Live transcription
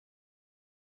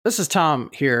This is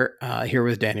Tom here, here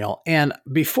with Daniel. And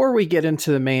before we get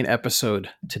into the main episode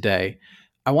today,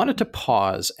 I wanted to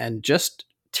pause and just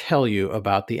tell you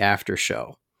about the after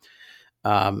show.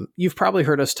 You've probably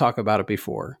heard us talk about it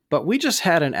before, but we just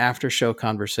had an after show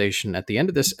conversation at the end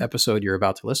of this episode you're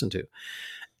about to listen to.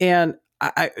 And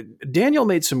Daniel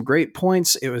made some great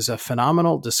points. It was a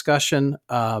phenomenal discussion,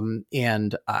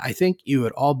 and I think you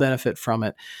would all benefit from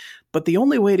it. But the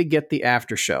only way to get the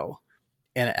after show,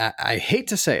 and I hate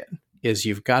to say it, is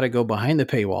you've got to go behind the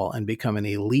paywall and become an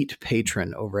elite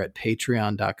patron over at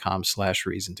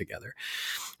patreon.com/reasontogether.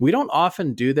 We don't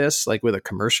often do this like with a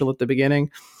commercial at the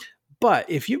beginning, but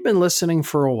if you've been listening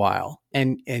for a while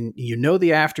and you know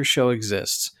the after show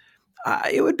exists,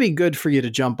 it would be good for you to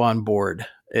jump on board.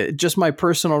 Just my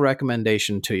personal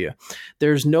recommendation to you.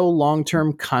 There's no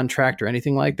long-term contract or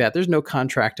anything like that. There's no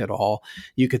contract at all.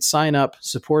 You could sign up,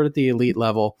 support at the elite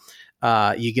level.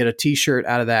 You get a t-shirt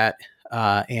out of that,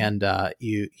 and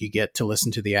you get to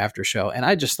listen to the after show. And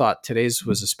I just thought today's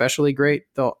was especially great,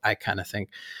 though I think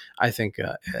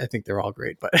they're all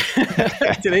great, but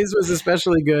today's was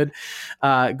especially good.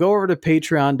 Go over to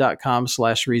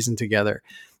patreon.com/reasontogether.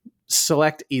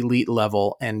 Select elite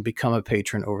level and become a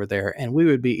patron over there, and we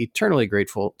would be eternally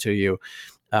grateful to you.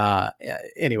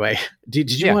 Anyway, did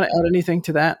you want to add anything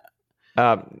to that?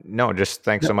 No, just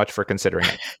thanks so much for considering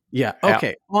it. Yeah.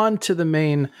 Okay. On to the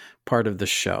main part of the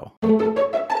show.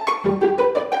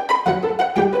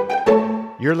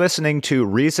 You're listening to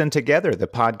Reason Together, the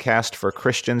podcast for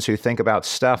Christians who think about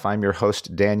stuff. I'm your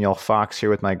host, Daniel Fox, here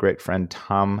with my great friend,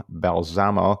 Tom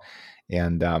Balsamo,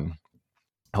 and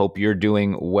hope you're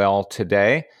doing well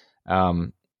today.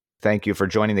 Thank you for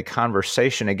joining the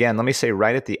conversation. Again, let me say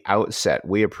right at the outset,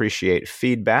 we appreciate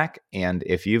feedback. And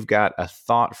if you've got a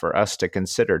thought for us to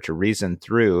consider, to reason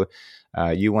through,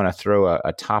 you want to throw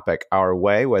a topic our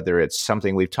way, whether it's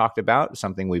something we've talked about,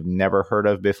 something we've never heard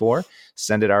of before,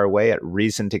 send it our way at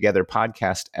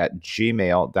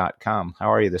reasontogetherpodcast@gmail.com.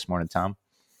 How are you this morning, Tom?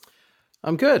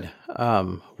 I'm good.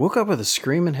 Woke up with a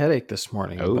screaming headache this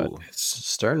morning, but it's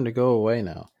starting to go away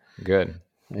now. Good.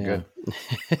 Yeah. Good.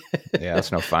 Yeah, that's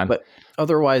no fun. But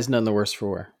otherwise, none the worse for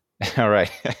wear. All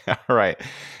right. All right.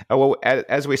 Well,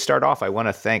 as we start off, I want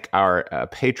to thank our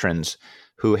patrons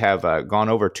who have gone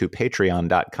over to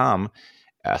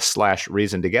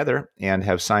patreon.com/reasontogether and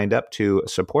have signed up to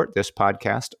support this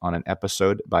podcast on an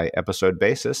episode by episode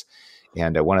basis.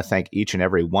 And I want to thank each and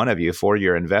every one of you for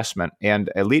your investment.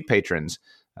 And elite patrons,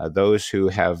 those who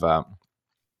have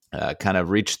kind of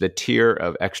reached the tier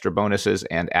of extra bonuses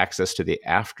and access to the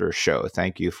after show.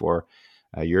 Thank you for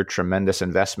your tremendous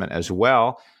investment as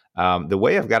well. The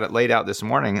way I've got it laid out this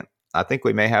morning, I think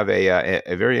we may have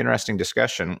a very interesting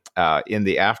discussion in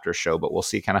the after show, but we'll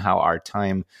see kind of how our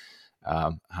time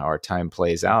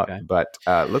plays out. Okay. But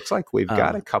looks like we've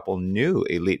got a couple new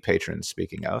elite patrons,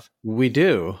 speaking of. We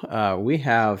do. We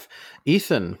have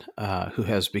Ethan, who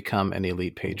has become an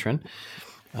elite patron.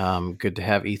 Good to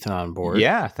have Ethan on board.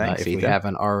 Yeah, thanks, Ethan. If we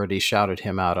haven't already shouted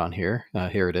him out on here,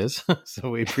 here it is. So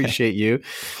we appreciate you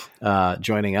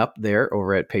joining up there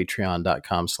over at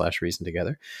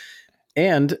patreon.com/reasontogether.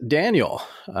 And Daniel,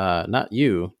 not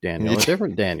you, Daniel, a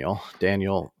different Daniel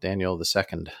the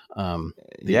second,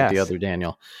 the other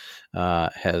Daniel,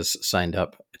 has signed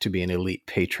up to be an elite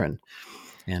patron.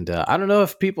 And I don't know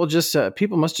if people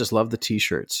must just love the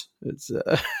t-shirts. It's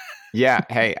yeah.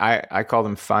 Hey, I call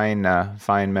them fine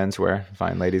menswear,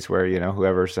 fine ladies wear,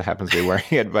 whoever happens to be wearing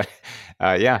it. But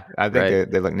I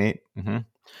think they look neat. Mm-hmm.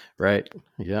 Right.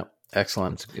 Yeah.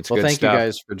 Excellent. It's well, good thank stuff. You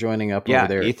guys for joining up over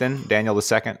there. Ethan, Daniel the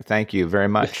second, thank you very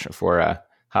much for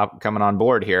coming on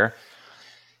board here.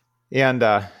 And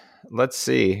let's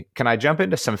see. Can I jump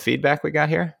into some feedback we got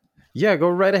here? Yeah, go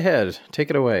right ahead. Take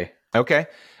it away. Okay.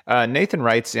 Nathan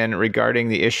writes in regarding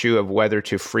the issue of whether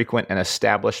to frequent an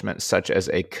establishment such as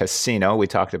a casino. We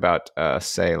talked about,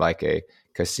 say, like a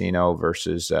casino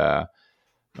versus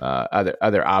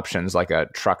other options like a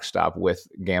truck stop with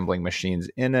gambling machines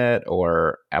in it,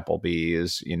 or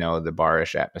Applebee's, the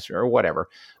bar-ish atmosphere or whatever.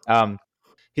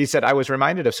 He said, I was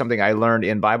reminded of something I learned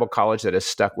in Bible college that has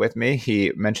stuck with me.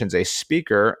 He mentions a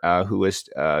speaker who was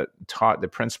taught the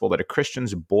principle that a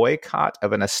Christian's boycott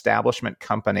of an establishment,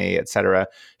 company, etc.,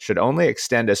 should only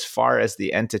extend as far as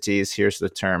the entity's, here's the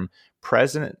term,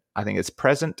 present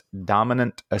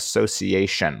dominant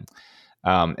association.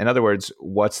 In other words,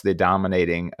 what's the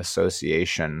dominating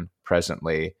association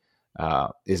presently?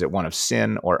 Is it one of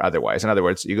sin or otherwise? In other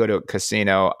words, you go to a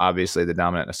casino, obviously the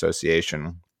dominant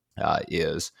association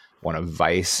is one of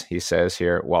vice, he says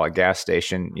here, while a gas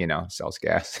station, sells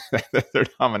gas. Their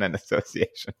dominant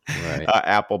association. Right.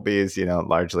 Applebee's,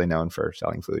 largely known for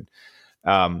selling food.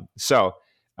 So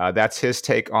That's his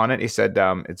take on it. He said,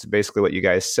 it's basically what you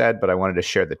guys said, but I wanted to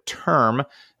share the term.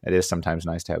 It is sometimes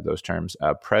nice to have those terms.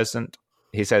 Present,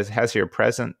 he says, has here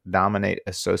present dominate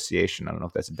association. I don't know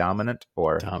if that's dominant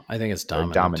or I think it's or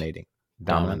dominant. dominating.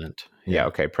 Dominant. Yeah.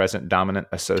 Okay. Present dominant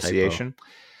association.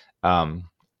 Typo.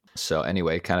 So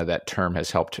anyway, kind of that term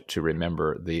has helped to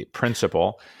remember the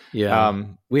principle. Yeah.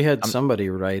 We had somebody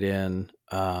write in,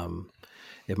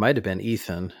 it might have been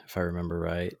Ethan, if I remember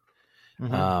right,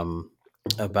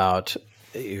 about,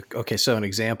 okay, so an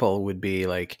example would be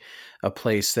like a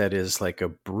place that is like a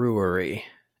brewery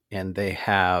and they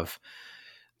have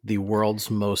the world's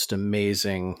most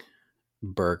amazing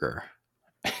burger,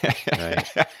 right?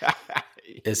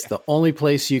 It's the only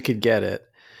place you could get it.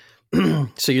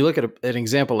 So you look at an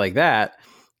example like that.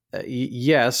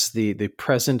 Yes, the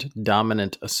present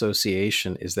dominant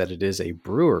association is that it is a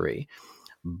brewery,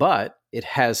 but it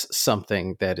has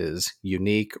something that is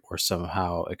unique or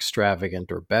somehow extravagant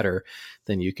or better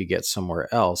than you could get somewhere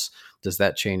else. Does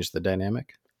that change the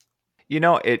dynamic?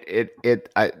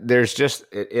 There's just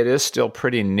it is still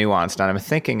pretty nuanced. And I'm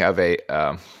thinking of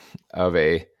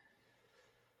a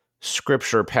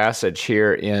scripture passage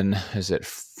here in, is it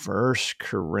 1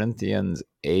 Corinthians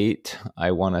 8?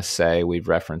 I want to say we've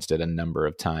referenced it a number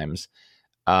of times.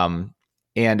 And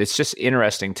it's just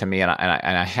interesting to me, and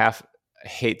I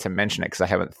hate to mention it because I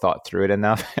haven't thought through it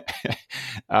enough.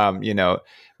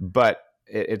 But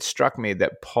it struck me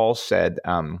that Paul said,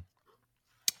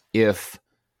 if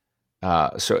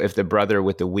the brother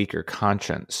with the weaker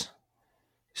conscience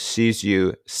sees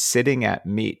you sitting at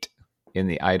meat in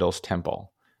the idol's temple,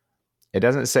 it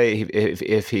doesn't say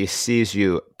if he sees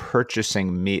you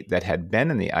purchasing meat that had been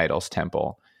in the idol's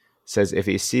temple. It says if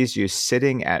he sees you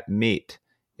sitting at meat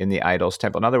in the idol's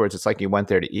temple. In other words, it's like you went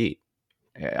there to eat.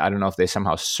 I don't know if they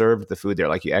somehow served the food there,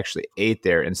 like you actually ate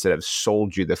there instead of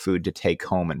sold you the food to take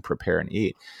home and prepare and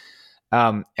eat.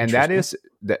 And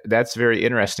that's very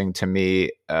interesting to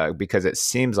me because it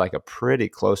seems like a pretty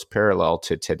close parallel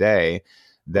to today.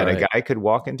 That right. A guy could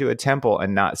walk into a temple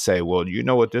and not say, well, you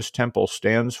know what this temple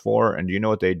stands for and you know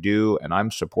what they do and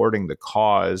I'm supporting the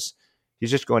cause.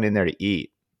 He's just going in there to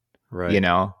eat. Right.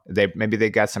 Maybe they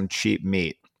got some cheap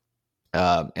meat.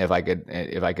 If I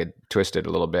could twist it a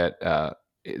little bit,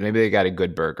 maybe they got a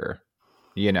good burger,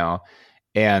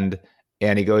 and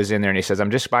he goes in there and he says,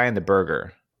 I'm just buying the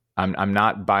burger. I'm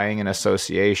not buying an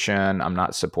association. I'm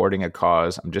not supporting a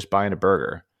cause. I'm just buying a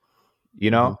burger,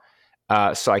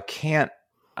 Mm-hmm. So I can't,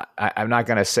 I'm not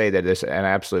going to say that there's an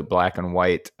absolute black and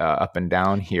white up and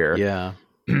down here. Yeah.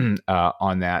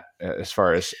 On that, as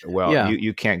far as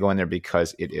you can't go in there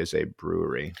because it is a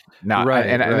brewery.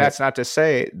 And that's not to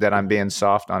say that I'm being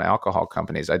soft on alcohol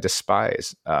companies. I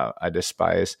despise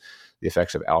the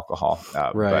effects of alcohol.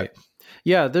 Right. But,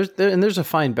 yeah. There's a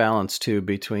fine balance too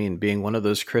between being one of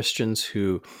those Christians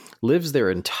who lives their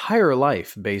entire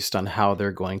life based on how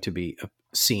they're going to be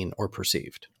seen or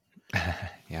perceived.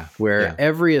 Where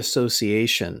every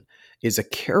association is a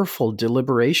careful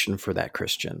deliberation for that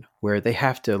Christian, where they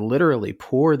have to literally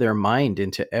pour their mind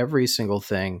into every single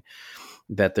thing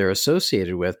that they're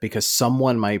associated with because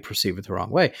someone might perceive it the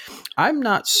wrong way. I'm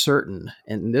not certain,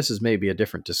 and this is maybe a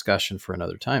different discussion for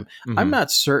another time, mm-hmm. I'm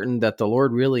not certain that the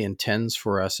Lord really intends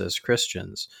for us as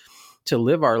Christians to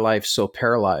live our life so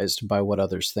paralyzed by what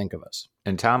others think of us.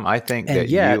 And Tom, I think go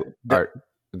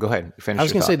ahead. Finish. I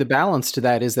was going to say the balance to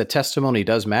that is that testimony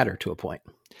does matter to a point.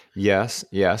 Yes.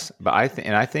 But I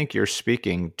think you're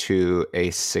speaking to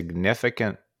a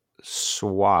significant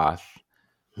swath,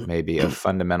 maybe of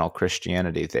fundamental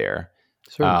Christianity there.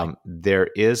 There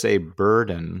is a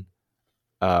burden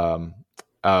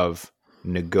of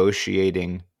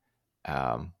negotiating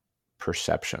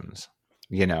perceptions,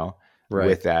 right.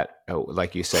 With that,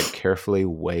 like you said, carefully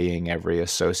weighing every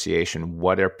association.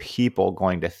 What are people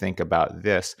going to think about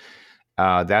this?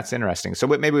 That's interesting. So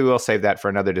maybe we'll save that for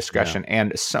another discussion. Yeah.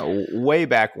 And so way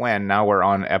back when, now we're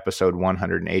on episode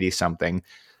 180 something,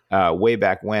 way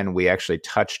back when we actually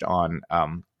touched on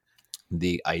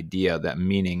the idea, that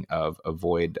meaning of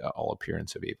avoid all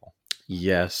appearance of evil.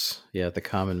 Yes. Yeah. The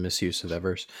common misuse of that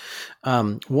verse.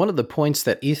 One of the points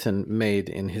that Ethan made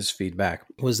in his feedback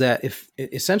was that if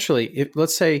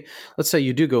let's say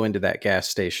you do go into that gas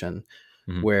station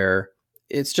mm-hmm. where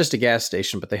it's just a gas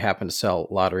station, but they happen to sell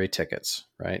lottery tickets,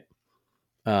 right?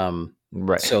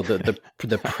 Right. So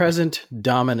the present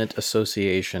dominant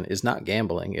association is not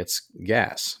gambling; it's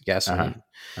gasoline.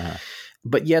 Uh-huh.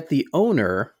 But yet the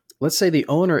owner, let's say the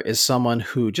owner is someone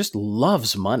who just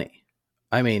loves money.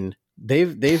 I mean,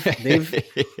 they've they've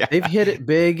hit it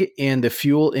big in the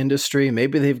fuel industry.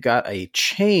 Maybe they've got a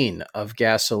chain of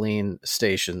gasoline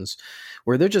stations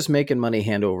where they're just making money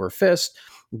hand over fist.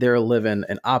 they're living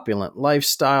an opulent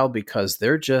lifestyle because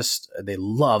they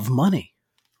love money,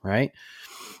 right?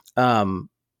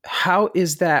 How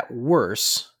is that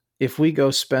worse if we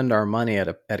go spend our money at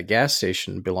a gas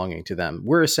station belonging to them?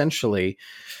 We're essentially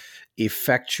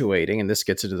effectuating, and this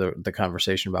gets into the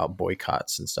conversation about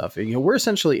boycotts and stuff. We're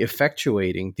essentially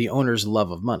effectuating the owner's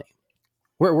love of money.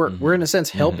 We're in a sense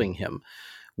helping him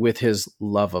with his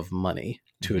love of money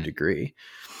to a degree.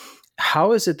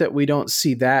 How is it that we don't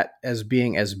see that as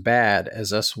being as bad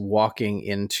as us walking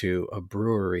into a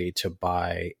brewery to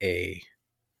buy a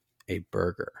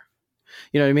burger?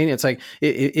 You know what I mean? It's like,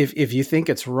 if you think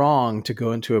it's wrong to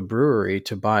go into a brewery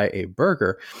to buy a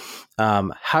burger,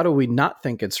 how do we not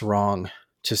think it's wrong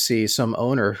to see some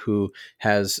owner who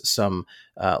has some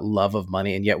love of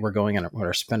money, and yet we're going and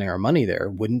we're spending our money there?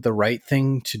 Wouldn't the right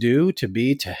thing to do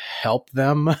be to help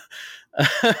them?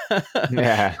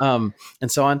 Yeah. And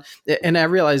so on. And I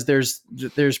realize there's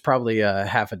probably a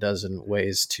half a dozen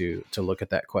ways to look at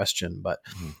that question, but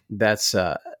that's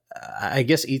I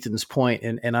guess Ethan's point,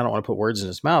 and I don't want to put words in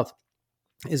his mouth,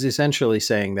 is essentially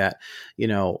saying that,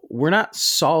 we're not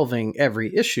solving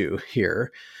every issue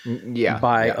here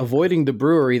by avoiding the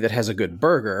brewery that has a good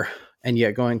burger and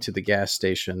yet going to the gas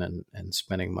station and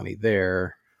spending money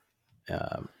there.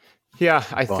 I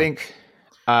think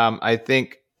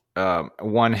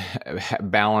one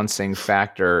balancing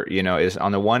factor, is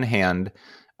on the one hand,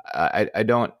 I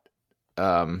don't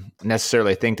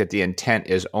necessarily think that the intent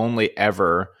is only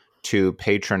ever to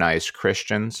patronize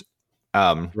Christians.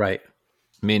 Right.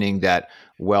 Meaning that,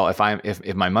 well,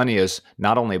 if my money is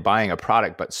not only buying a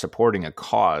product but supporting a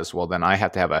cause, well, then I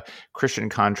have to have a Christian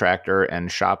contractor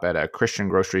and shop at a Christian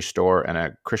grocery store and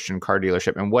a Christian car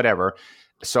dealership and whatever.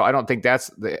 So I don't think that's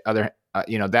the other.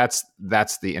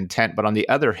 That's the intent. But on the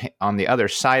other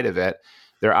side of it,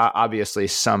 there are obviously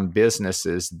some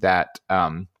businesses that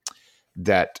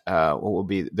what will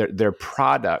be their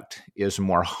product is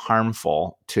more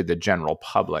harmful to the general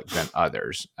public than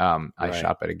others. I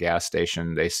shop at a gas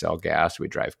station; they sell gas. We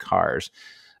drive cars.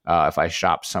 If I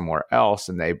shop somewhere else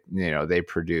and they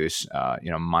produce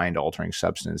mind-altering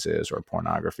substances or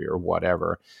pornography or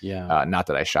whatever. Yeah. Not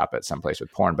that I shop at some place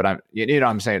with porn, but I'm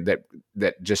saying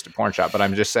that just a porn shop. But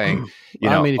I'm just saying,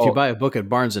 if you buy a book at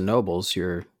Barnes and Nobles,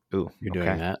 you're doing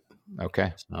that.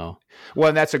 Okay. So, well,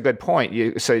 and that's a good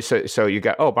point. So you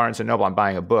got, Barnes and Noble, I'm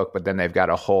buying a book, but then they've got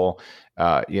a whole,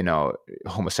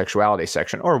 homosexuality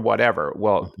section or whatever.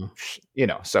 Well,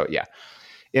 so yeah,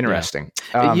 interesting.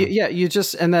 You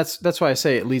just, and that's why I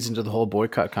say it leads into the whole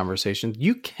boycott conversation.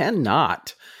 You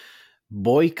cannot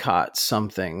boycott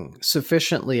something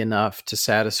sufficiently enough to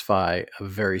satisfy a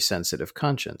very sensitive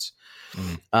conscience.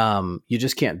 You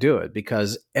just can't do it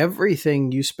because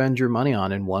everything you spend your money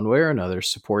on in one way or another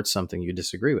supports something you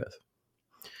disagree with.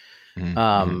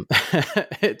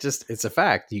 It's a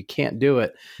fact. You can't do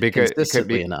it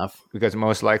consistently enough. Because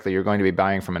most likely you're going to be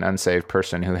buying from an unsaved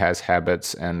person who has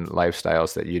habits and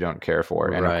lifestyles that you don't care for.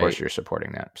 And of course you're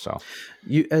supporting that. So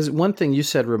as one thing you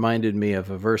said reminded me of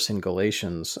a verse in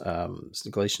Galatians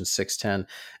 6:10,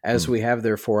 as we have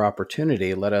therefore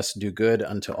opportunity, let us do good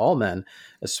unto all men,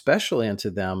 especially unto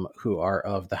them who are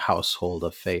of the household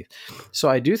of faith. So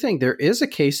I do think there is a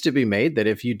case to be made that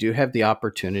if you do have the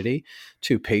opportunity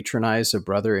to patronize a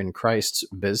brother in Christ's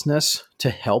business to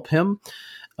help him,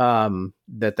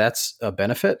 that's a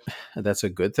benefit. That's a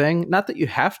good thing. Not that you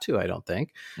have to, I don't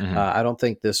think. I don't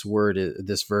think this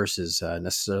verse is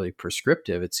necessarily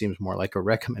prescriptive. It seems more like a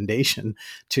recommendation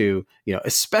to,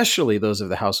 especially those of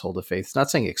the household of faith. It's not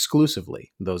saying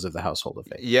exclusively those of the household of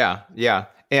faith. Yeah. Yeah.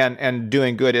 And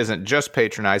doing good isn't just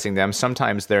patronizing them.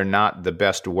 Sometimes they're not the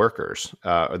best workers.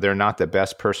 They're not the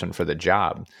best person for the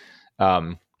job.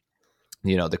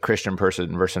 The Christian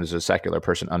person versus a secular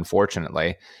person,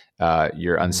 unfortunately,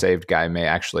 your unsaved guy may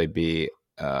actually be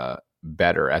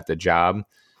better at the job.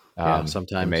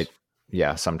 Sometimes.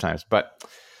 Sometimes. But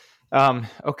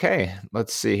okay,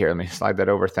 let's see here. Let me slide that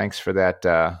over. Thanks for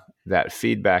that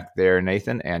feedback there,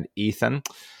 Nathan and Ethan.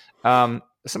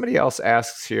 Somebody else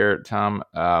asks here, Tom,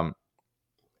 I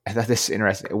thought this is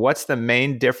interesting. What's the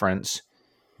main difference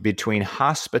between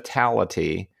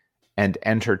hospitality and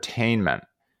entertainment?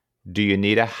 Do you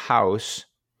need a house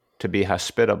to be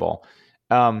hospitable?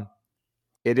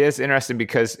 It is interesting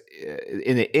because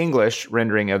in the English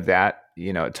rendering of that,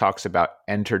 it talks about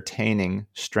entertaining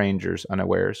strangers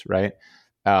unawares, right?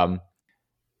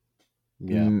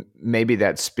 Maybe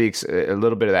that speaks a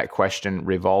little bit of that question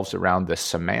revolves around the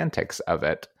semantics of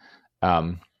it,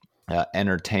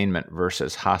 entertainment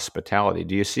versus hospitality.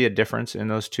 Do you see a difference in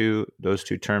those two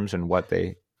terms and what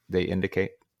they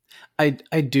indicate? I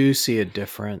do see a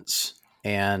difference,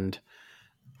 and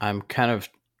I'm kind of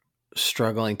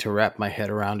struggling to wrap my head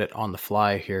around it on the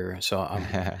fly here. So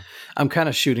I'm kind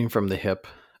of shooting from the hip.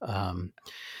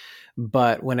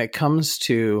 But when it comes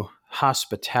to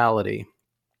hospitality,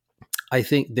 I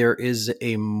think there is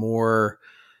a more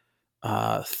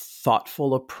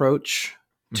thoughtful approach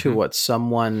to what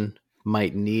someone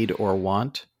might need or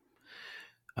want.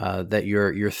 That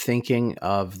you're thinking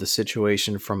of the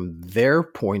situation from their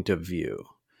point of view.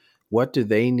 What do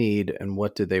they need and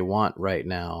what do they want right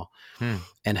now?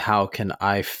 And how can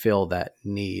I fill that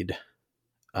need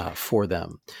for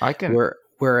them? I can.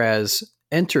 Whereas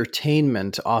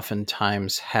entertainment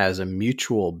oftentimes has a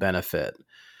mutual benefit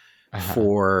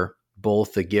for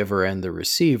both the giver and the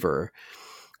receiver,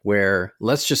 where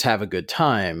let's just have a good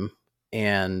time,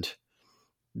 and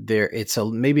it's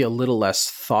maybe a little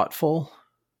less thoughtful.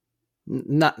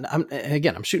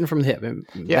 I'm shooting from the hip.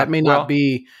 That may not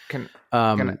be can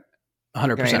 100%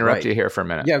 Can I interrupt you here for a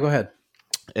minute? Yeah, go ahead.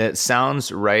 It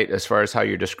sounds right as far as how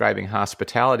you're describing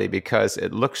hospitality, because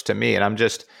it looks to me, and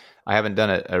I haven't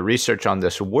done a research on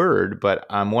this word, but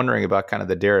I'm wondering about kind of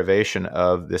the derivation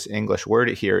of this English word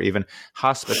here. Even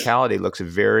hospitality looks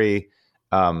very,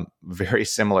 very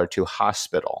similar to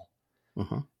hospital.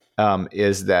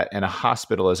 Is that, and a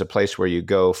hospital is a place where you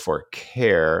go for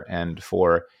care and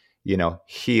for,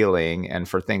 healing and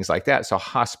for things like that. So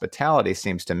hospitality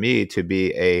seems to me to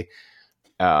be a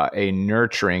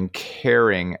nurturing,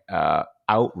 caring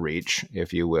outreach,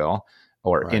 if you will,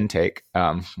 or intake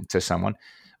to someone,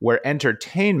 where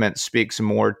entertainment speaks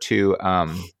more to,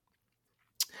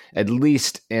 at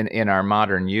least in our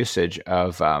modern usage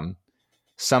of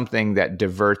something that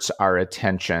diverts our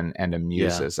attention and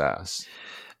amuses us.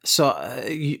 So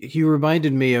you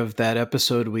reminded me of that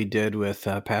episode we did with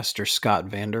Pastor Scott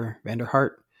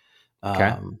Vanderhart,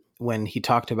 when he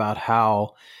talked about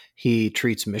how he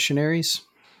treats missionaries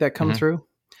that come through.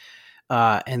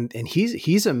 And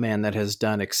he's a man that has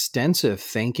done extensive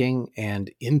thinking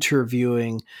and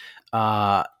interviewing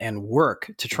and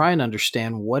work to try and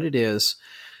understand what it is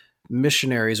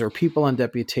missionaries or people on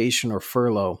deputation or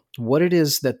furlough, what it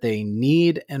is that they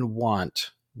need and want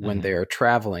when they are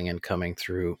traveling and coming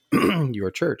through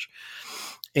your church.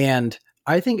 And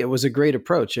I think it was a great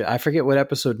approach. I forget what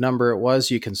episode number it was.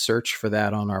 You can search for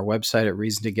that on our website at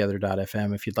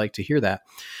reasontogether.fm if you'd like to hear that.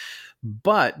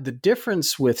 But the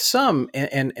difference with some,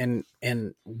 and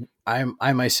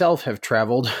I myself have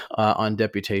traveled on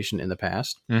deputation in the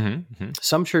past.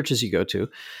 Some churches you go to,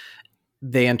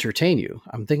 they entertain you.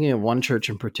 I'm thinking of one church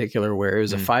in particular where it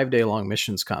was a 5-day long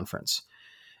missions conference.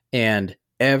 And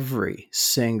every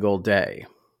single day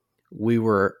we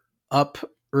were up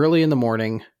early in the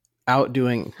morning, out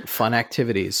doing fun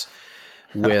activities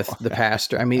with the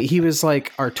pastor. I mean, he was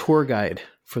like our tour guide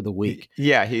for the week.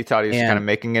 Yeah, he thought he was kind of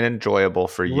making it enjoyable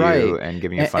for you and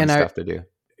giving you fun stuff to do.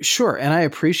 Sure, and I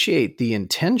appreciate the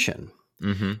intention.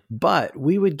 But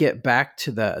we would get back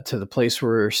to the place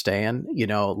where we were staying,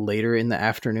 later in the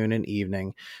afternoon and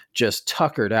evening, just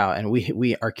tuckered out. And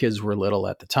our kids were little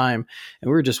at the time, and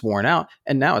we were just worn out.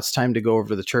 And now it's time to go over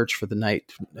to the church for the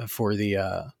night for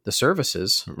the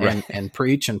services and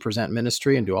preach and present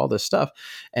ministry and do all this stuff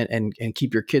and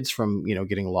keep your kids from,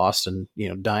 getting lost and,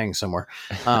 dying somewhere.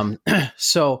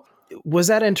 So was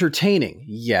that entertaining?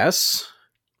 Yes.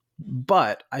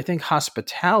 But I think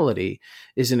hospitality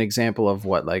is an example of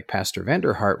what like Pastor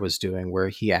Vanderhart was doing, where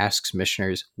he asks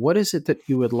missionaries, what is it that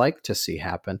you would like to see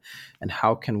happen? And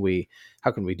how can we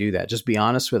do that? Just be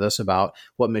honest with us about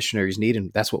what missionaries need.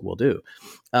 And that's what we'll do.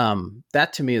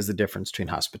 That to me is the difference between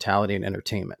hospitality and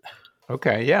entertainment.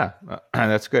 Okay. Yeah.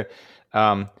 That's good.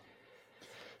 As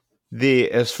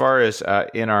far as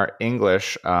in our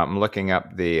English, I'm looking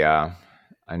up I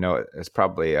know it's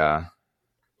probably,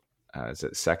 is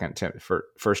it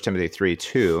First Timothy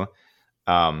 3:2?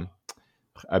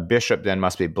 A bishop then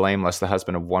must be blameless, the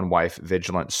husband of one wife,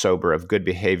 vigilant, sober, of good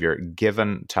behavior,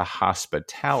 given to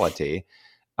hospitality.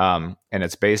 And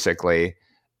it's basically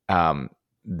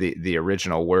the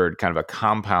original word, kind of a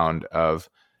compound of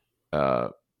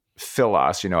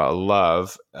philos, a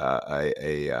love,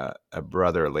 a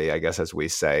brotherly, I guess as we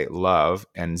say, love,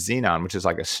 and xenon, which is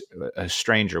like a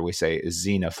stranger. We say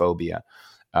xenophobia.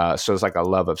 So it's like a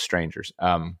love of strangers.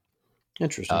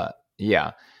 Interesting.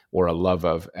 Yeah. Or a love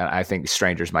of, and I think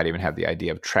strangers might even have the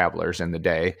idea of travelers in the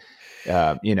day,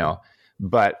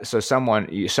 but so someone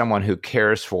who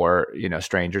cares for,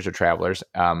 strangers or travelers.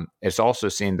 It's also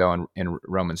seen though in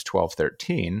Romans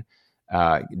 12:13,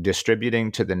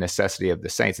 distributing to the necessity of the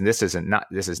saints. And this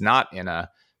is not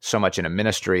so much in a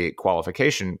ministry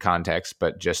qualification context,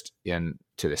 but just to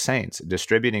the saints,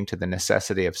 distributing to the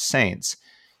necessity of saints,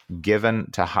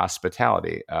 given to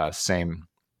hospitality,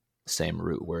 same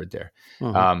root word there.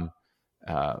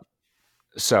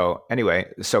 So anyway,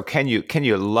 so can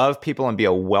you love people and be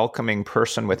a welcoming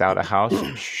person without a house?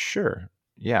 Sure.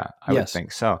 Yeah, I would Yes.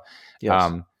 think so.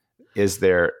 Yes. Is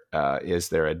there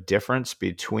a difference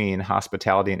between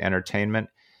hospitality and entertainment?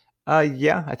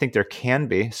 Yeah, I think there can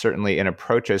be, certainly in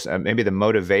approaches. Maybe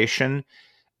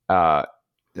uh,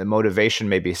 the motivation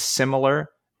may be similar,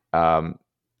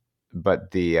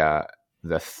 but the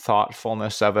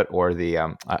thoughtfulness of it, or the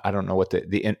I don't know what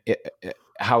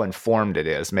how informed it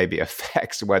is, maybe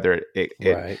affects whether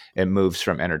Right. it moves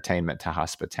from entertainment to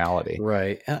hospitality.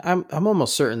 Right. And I'm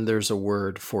almost certain there's a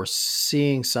word for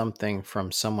seeing something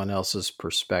from someone else's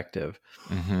perspective.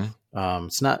 Mm-hmm.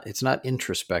 It's not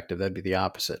introspective. That'd be the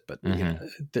opposite. But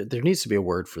Mm-hmm. there needs to be a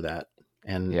word for that,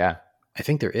 and Yeah, I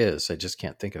think there is. I just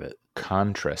can't think of it.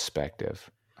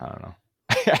 contraspective. I don't know.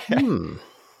 Hmm.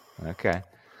 Okay.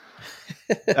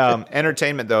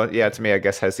 Entertainment, though, yeah, to me, I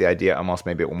guess has the idea almost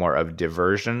maybe more of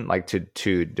diversion, like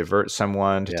to divert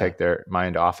someone, to Yeah. take their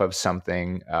mind off of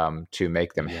something, to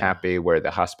make them Yeah. happy. Where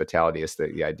the hospitality is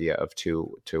the idea of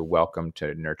to welcome,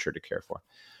 to nurture, to care for.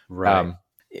 Right.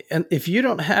 And if you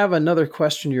don't have another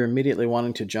question you're immediately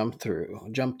wanting to jump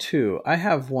to, I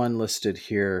have one listed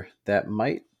here that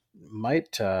might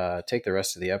take the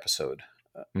rest of the episode.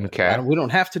 Okay. We don't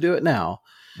have to do it now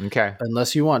Okay.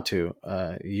 unless you want to.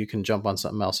 You can jump on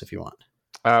something else if you want.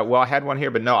 Well, I had one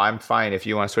here, but no, I'm fine. If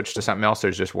you want to switch to something else,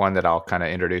 there's just one that I'll kind of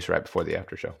introduce right before the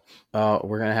after show.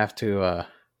 We're gonna have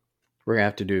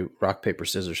to do rock paper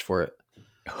scissors for it.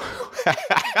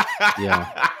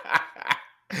 Yeah.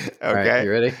 Okay. All right,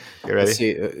 you ready? You ready? Let's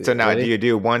see. So now, ready? do you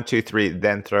do 1, 2, 3,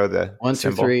 then throw the 1, 2,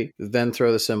 symbol? 3, then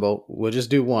throw the symbol. We'll just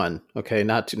do one. Okay,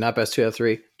 not best 2 out of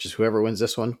 3. Just whoever wins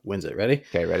this one wins it. Ready?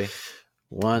 Okay, ready?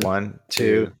 1, 1,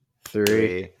 2, 2, 3.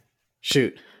 3.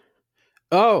 Shoot.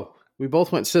 Oh, we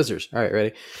both went scissors. All right,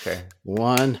 ready? Okay.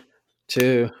 1,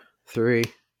 2, 3.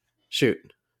 Shoot.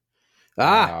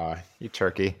 You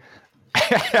turkey.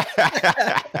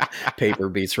 Paper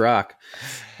beats rock.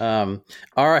 All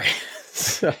right.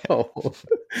 So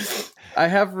I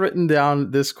have written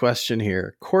down this question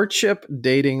here: courtship,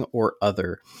 dating, or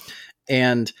other.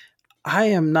 And I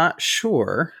am not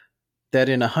sure that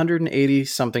in 180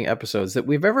 something episodes that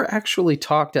we've ever actually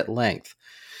talked at length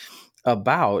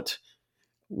about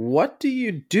what do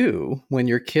you do when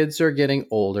your kids are getting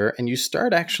older and you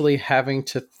start actually having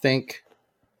to think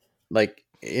like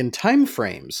in time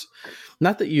frames.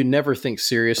 Not that you never think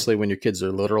seriously when your kids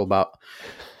are little about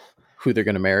who they're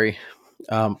going to marry.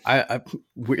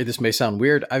 This may sound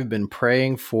weird. I've been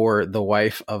praying for the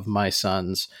wife of my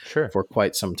sons Sure. for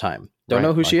quite some time. Don't Right,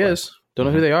 know who she likewise. is. Don't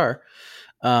know who they are.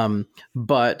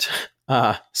 But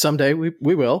someday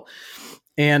we will.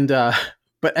 And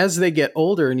but as they get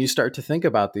older and you start to think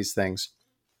about these things,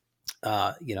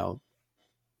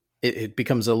 it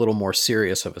becomes a little more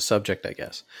serious of a subject, I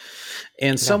guess.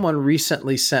 And someone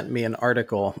recently sent me an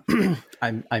article.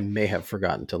 I may have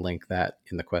forgotten to link that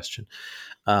in the question.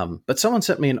 But someone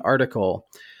sent me an article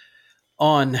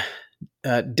on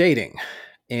dating.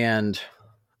 And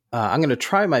I'm going to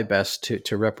try my best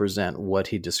to represent what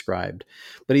he described.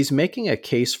 But he's making a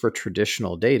case for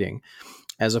traditional dating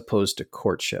as opposed to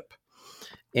courtship.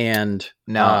 And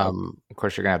now, of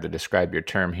course, you're going to have to describe your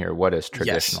term here. What is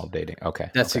traditional dating? Okay.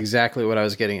 That's okay. exactly what I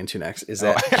was getting into next. Is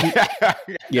that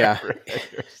yeah.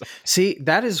 See,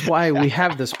 that is why we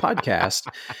have this podcast,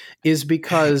 is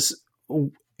because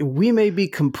we may be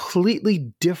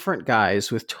completely different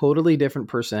guys with totally different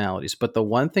personalities. But the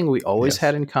one thing we always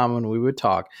had in common when we would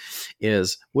talk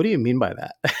is, what do you mean by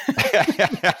that?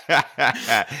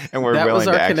 And we're that willing was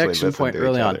our to connection point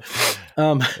early on.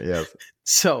 Yes.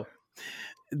 So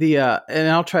and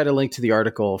I'll try to link to the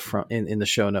article from in the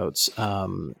show notes.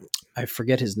 I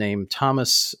forget his name,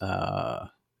 Thomas.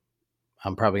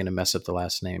 I'm probably going to mess up the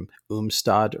last name,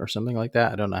 Umstad or something like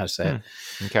that. I don't know how to say it.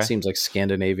 Okay. Seems like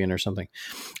Scandinavian or something.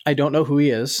 I don't know who he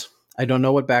is. I don't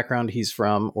know what background he's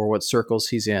from or what circles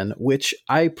he's in, which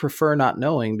I prefer not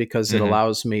knowing because it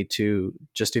allows me to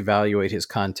just evaluate his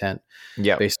content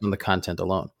based on the content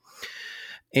alone.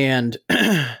 And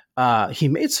he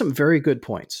made some very good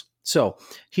points. So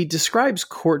he describes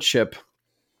courtship,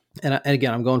 and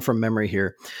again, I'm going from memory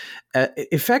here,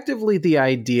 effectively the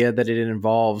idea that it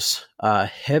involves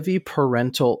heavy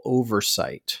parental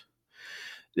oversight.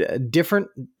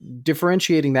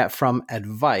 Differentiating that from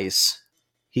advice,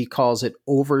 he calls it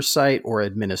oversight or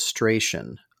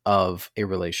administration of a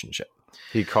relationship.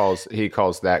 He calls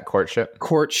that courtship?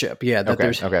 Courtship, yeah. That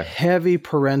there's heavy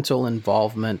parental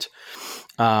involvement.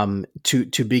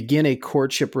 To begin a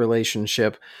courtship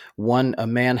relationship, a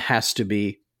man has to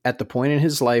be at the point in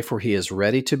his life where he is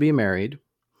ready to be married.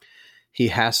 He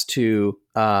has to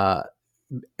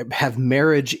have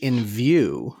marriage in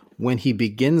view when he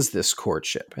begins this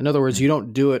courtship. In other words, you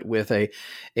don't do it with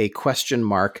a question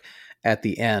mark at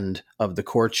the end of the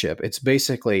courtship. It's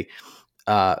basically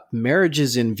marriage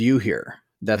is in view here.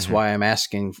 That's why I'm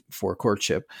asking for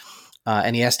courtship.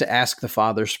 And he has to ask the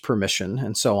father's permission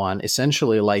and so on,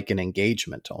 essentially like an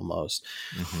engagement almost.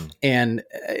 And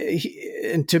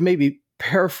to maybe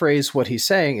paraphrase what he's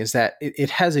saying is that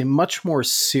it has a much more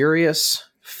serious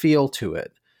feel to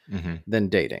it than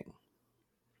dating.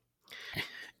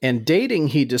 And dating,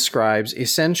 he describes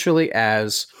essentially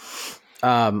as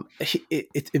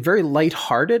it's very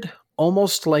lighthearted,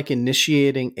 almost like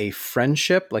initiating a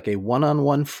friendship, like a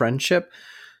one-on-one friendship,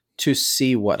 to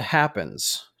see what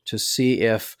happens, to see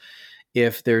if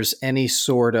there's any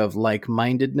sort of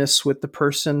like-mindedness with the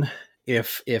person,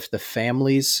 if the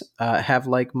families have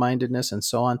like-mindedness and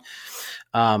so on.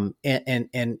 And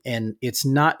it's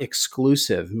not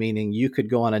exclusive, meaning you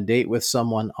could go on a date with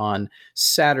someone on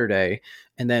Saturday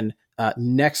and then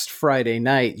next Friday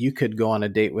night, you could go on a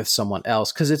date with someone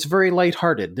else, because it's very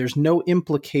lighthearted. There's no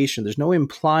implication. There's no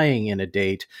implying in a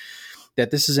date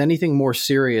that this is anything more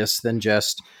serious than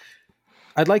just,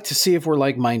 I'd like to see if we're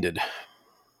like-minded.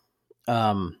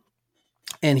 And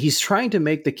he's trying to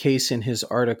make the case in his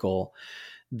article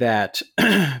that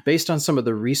based on some of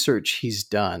the research he's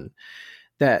done,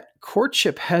 that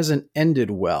courtship hasn't ended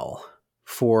well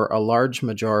for a large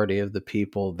majority of the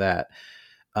people that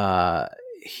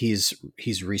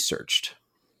he's researched,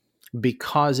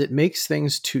 because it makes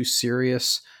things too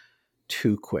serious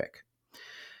too quick.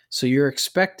 So you're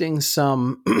expecting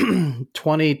some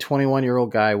 20,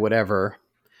 21-year-old guy, whatever,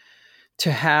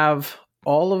 to have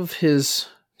all of his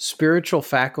spiritual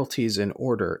faculties in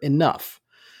order enough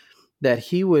that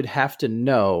he would have to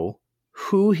know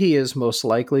who he is most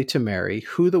likely to marry,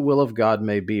 who the will of God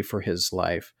may be for his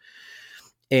life.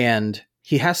 And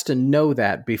he has to know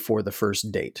that before the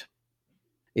first date,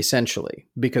 essentially,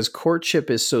 because courtship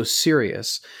is so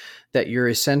serious that you're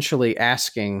essentially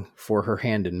asking for her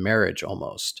hand in marriage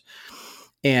almost.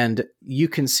 And you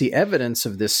can see evidence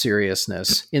of this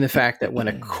seriousness in the fact that when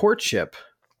a courtship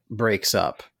breaks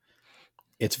up,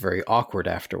 it's very awkward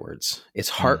afterwards. It's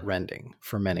heartrending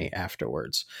for many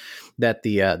afterwards, that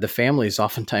the families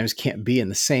oftentimes can't be in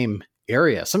the same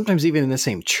area, sometimes even in the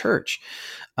same church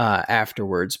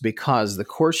afterwards, because the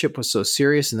courtship was so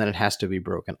serious and then it has to be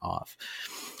broken off.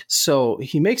 So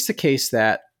he makes the case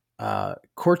that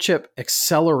courtship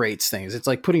accelerates things. It's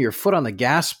like putting your foot on the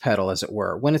gas pedal, as it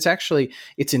were, when it's actually,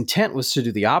 its intent was to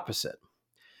do the opposite.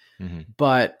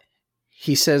 But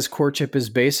he says courtship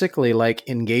is basically like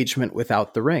engagement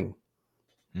without the ring.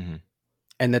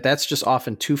 And that's just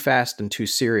often too fast and too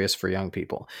serious for young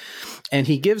people. And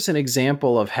he gives an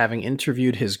example of having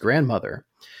interviewed his grandmother,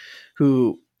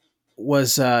 who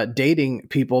was dating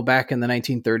people back in the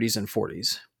 1930s and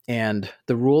 40s. And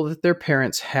the rule that their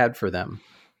parents had for them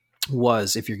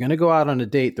was, if you're going to go out on a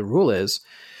date, the rule is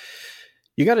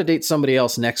you got to date somebody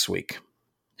else next week.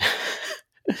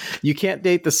 You can't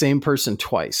date the same person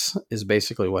twice, is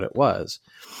basically what it was.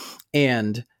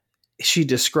 And she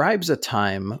describes a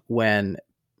time when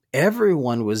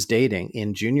everyone was dating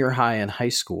in junior high and high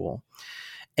school,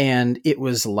 and it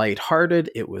was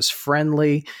lighthearted. It was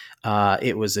friendly.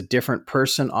 It was a different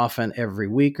person often every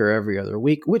week or every other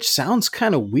week, which sounds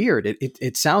kind of weird.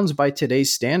 It sounds by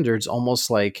today's standards almost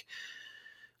like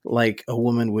a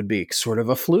woman would be sort of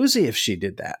a floozy if she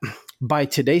did that by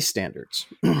today's standards.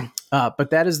 But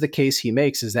that is the case he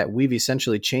makes, is that we've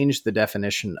essentially changed the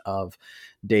definition of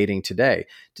dating today.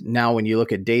 Now, when you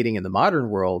look at dating in the modern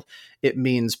world, it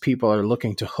means people are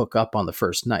looking to hook up on the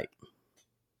first night.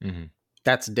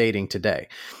 That's dating today.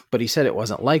 But he said it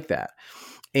wasn't like that.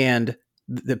 And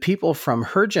the people from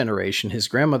her generation, his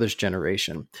grandmother's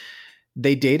generation,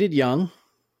 they dated young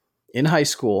in high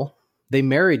school, they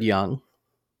married young,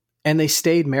 and they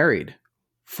stayed married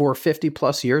for 50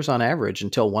 plus years on average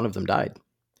until one of them died.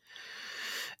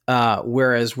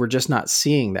 Whereas we're just not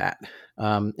seeing that.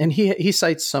 And he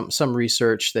cites some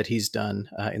research that he's done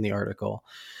in the article.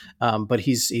 But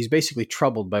he's basically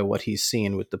troubled by what he's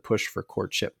seen with the push for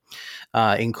courtship,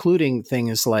 including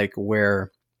things like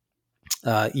where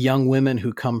young women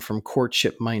who come from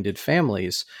courtship-minded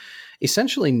families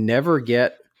essentially never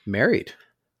get married.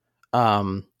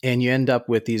 And you end up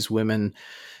with these women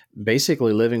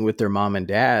basically living with their mom and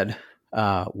dad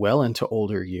well into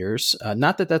older years.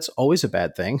 Not that that's always a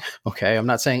bad thing. Okay. I'm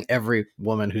not saying every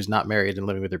woman who's not married and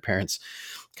living with their parents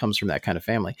comes from that kind of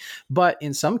family. But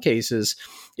in some cases,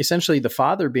 essentially the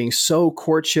father being so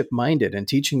courtship minded and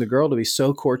teaching the girl to be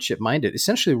so courtship minded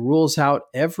essentially rules out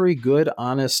every good,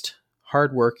 honest,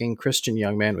 hardworking Christian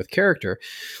young man with character,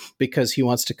 because he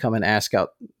wants to come and ask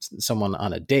out someone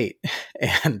on a date.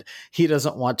 And he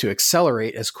doesn't want to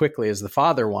accelerate as quickly as the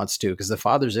father wants to, because the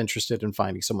father's interested in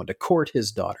finding someone to court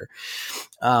his daughter.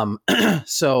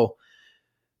 So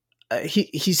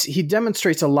he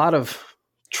demonstrates a lot of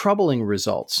troubling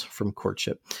results from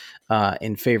courtship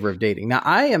in favor of dating. Now,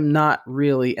 I am not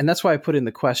really, and that's why I put in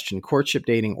the question, courtship,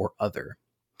 dating, or other,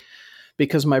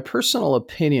 because my personal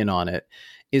opinion on it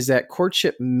is that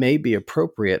courtship may be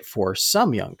appropriate for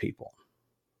some young people,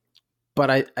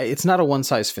 but it's not a one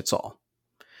size fits all.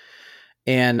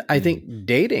 And I think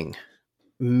dating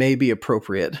may be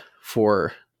appropriate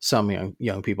for some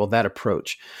young people, that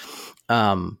approach.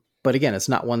 But again, it's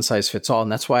not one size fits all.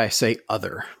 And that's why I say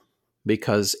other,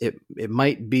 because it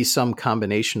might be some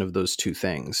combination of those two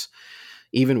things,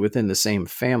 even within the same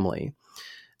family.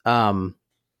 And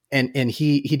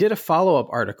he did a follow-up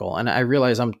article, and I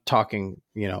realize I'm talking,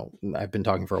 I've been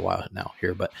talking for a while now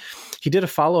here, but he did a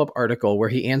follow-up article where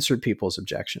he answered people's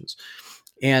objections.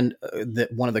 And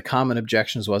one of the common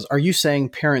objections was, are you saying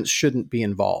parents shouldn't be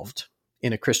involved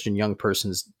in a Christian young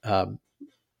person's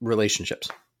relationships?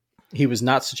 He was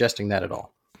not suggesting that at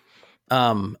all.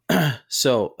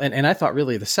 So I thought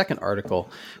really the second article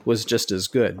was just as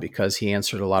good, because he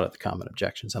answered a lot of the common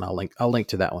objections, and I'll link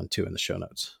to that one too in the show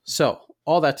notes. So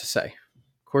all that to say,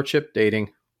 courtship,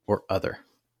 dating, or other,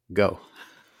 go.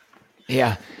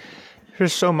 Yeah.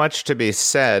 There's so much to be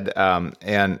said,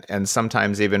 and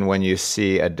sometimes even when you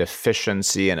see a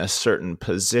deficiency in a certain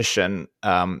position,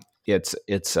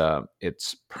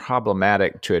 it's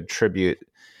problematic to attribute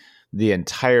the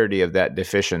entirety of that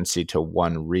deficiency to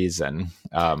one reason.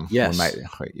 Yes,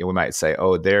 we might say,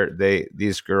 oh,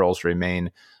 these girls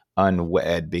remain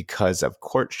unwed because of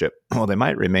courtship. Well, they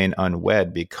might remain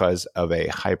unwed because of a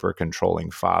hyper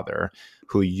controlling father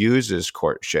who uses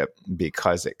courtship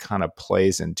because it kind of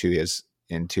plays into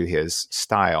his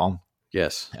style.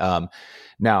 Yes.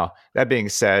 Now, that being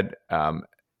said,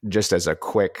 just as a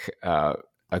quick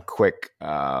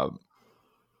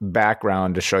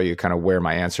background to show you kind of where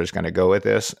my answer is going to go with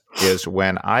this, is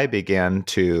when I began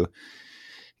to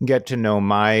get to know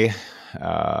my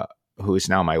who's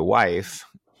now my wife,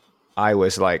 I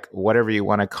was like, whatever you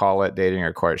want to call it, dating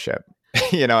or courtship.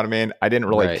 You know what I mean? I didn't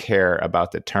really care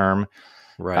about the term.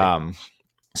 Right.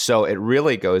 So it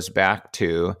really goes back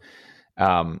to,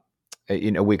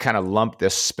 we kind of lump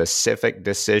this specific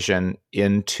decision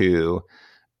into,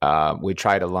 we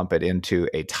try to lump it into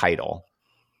a title.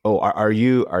 Oh, are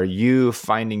you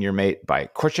finding your mate by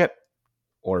courtship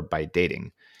or by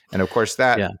dating? And of course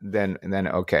then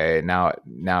okay,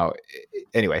 now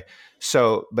anyway.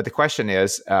 So, but the question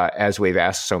is, as we've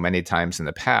asked so many times in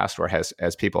the past, or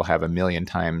as people have a million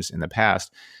times in the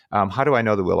past, how do I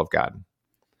know the will of God?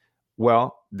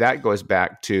 Well, that goes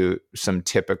back to some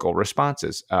typical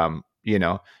responses.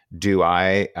 Do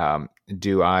I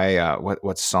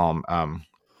what's Psalm?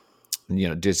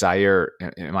 Desire,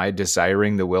 am I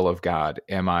desiring the will of God?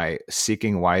 Am I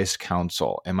seeking wise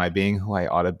counsel? Am I being who I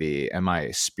ought to be? Am I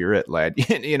spirit led?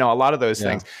 A lot of those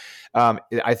things.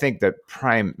 I think the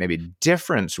prime maybe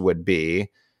difference would be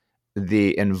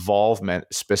the involvement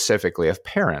specifically of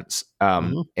parents.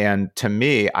 And to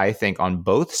me, I think on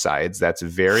both sides, that's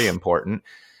very important.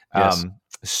 Yes.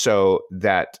 So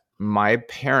that my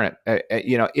parent,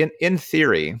 in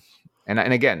theory, and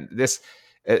again, this,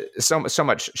 so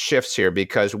much shifts here,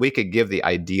 because we could give the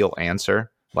ideal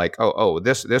answer, like,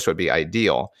 this would be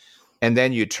ideal. And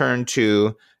then you turn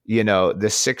to, the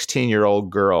 16-year-old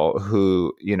girl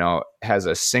who, has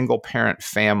a single parent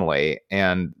family,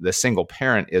 and the single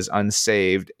parent is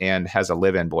unsaved and has a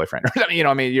live-in boyfriend.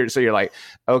 You're like,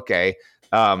 okay,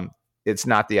 it's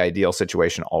not the ideal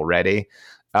situation already.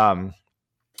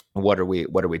 What are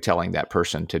we telling that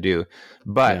person to do?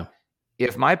 But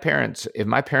if my parents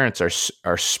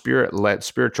are spirit-led,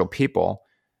 spiritual people,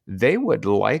 they would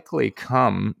likely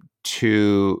come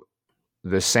to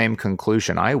the same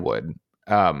conclusion I would.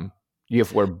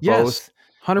 If we're both,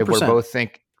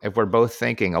 100%. If we're both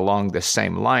thinking along the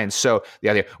same lines. So the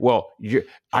idea,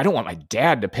 I don't want my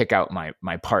dad to pick out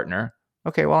my partner.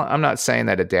 Okay, well, I'm not saying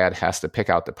that a dad has to pick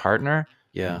out the partner.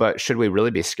 Yeah. But should we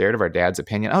really be scared of our dad's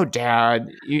opinion? Oh, Dad,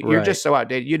 you're just so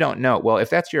outdated. You don't know. Well, if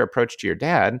that's your approach to your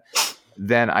dad,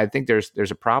 then I think there's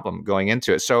a problem going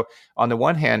into it. So on the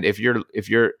one hand, if you're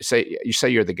say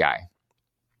you're the guy,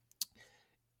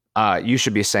 you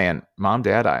should be saying, Mom,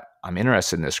 Dad, I'm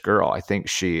interested in this girl. I think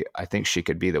she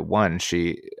could be the one.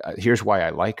 Here's why I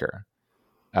like her.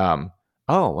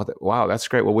 Wow, that's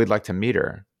great. Well, we'd like to meet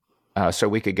her, so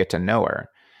we could get to know her.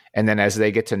 And then as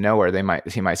they get to know her,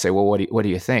 he might say, well, what do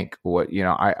you think?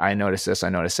 I noticed this. I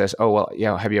noticed this. Oh, well,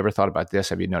 yeah. Have you ever thought about this?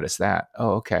 Have you noticed that?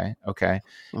 Oh, okay. Okay.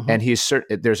 Mm-hmm.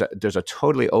 And there's a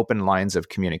totally open lines of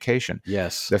communication.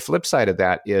 Yes. The flip side of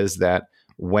that is that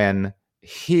when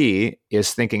he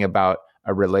is thinking about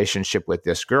a relationship with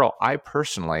this girl, I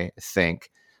personally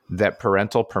think that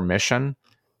parental permission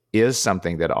is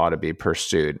something that ought to be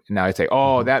pursued. Now I say,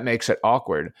 oh, that makes it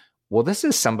awkward. Well, this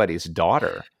is somebody's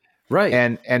daughter. Right.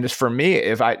 And for me,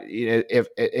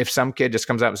 if some kid just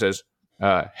comes up and says,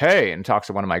 hey, and talks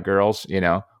to one of my girls,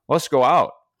 let's go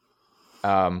out.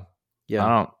 I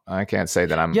can't say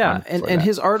that I'm. Yeah. And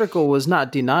his article was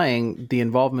not denying the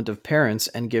involvement of parents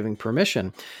and giving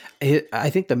permission. I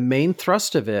think the main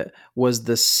thrust of it was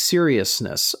the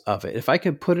seriousness of it. If I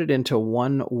could put it into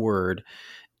one word,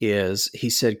 he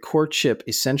said courtship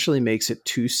essentially makes it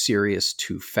too serious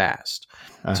too fast.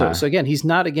 So again, he's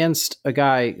not against a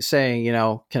guy saying,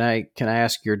 can I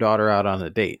ask your daughter out on a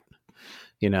date?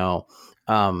 He's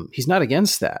not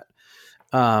against that.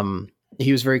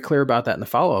 He was very clear about that in the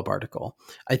follow-up article.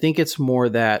 I think it's more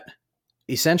that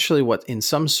essentially what in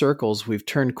some circles we've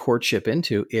turned courtship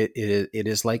into, it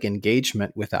is like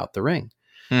engagement without the ring.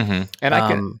 Mm-hmm.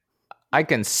 And I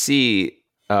can see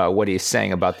what he's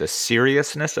saying about the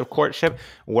seriousness of courtship.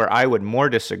 Where I would more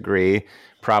disagree,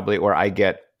 probably, or I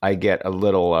get a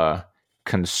little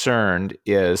concerned,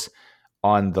 is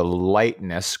on the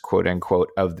lightness, quote unquote,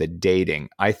 of the dating.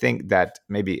 I think that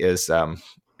maybe is,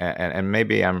 and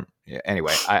maybe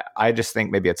anyway. I just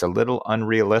think maybe it's a little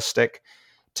unrealistic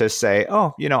to say,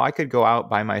 oh, I could go out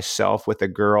by myself with a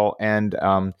girl and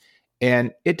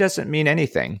it doesn't mean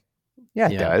anything. Yeah,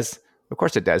 it does. Of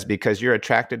course it does, because you're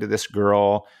attracted to this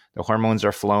girl. The hormones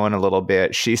are flowing a little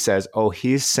bit. She says, oh,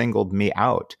 he's singled me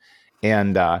out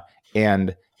and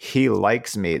he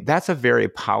likes me. That's a very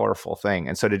powerful thing.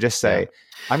 And so to just say,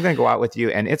 I'm going to go out with you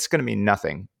and it's going to mean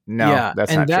nothing. No,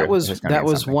 that's not true. That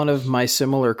was one of my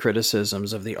similar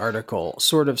criticisms of the article,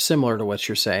 sort of similar to what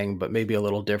you're saying, but maybe a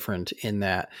little different in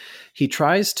that he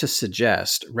tries to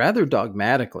suggest rather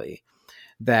dogmatically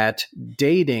that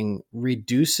dating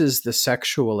reduces the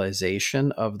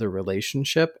sexualization of the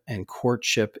relationship and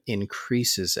courtship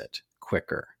increases it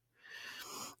quicker.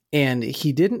 And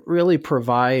he didn't really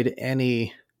provide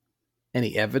any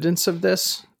evidence of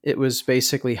this. It was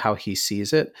basically how he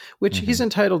sees it, which he's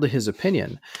entitled to his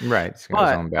opinion. Right.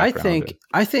 But I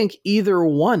think either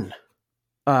one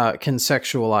can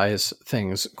sexualize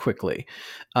things quickly.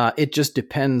 It just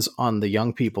depends on the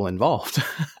young people involved.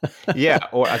 Yeah.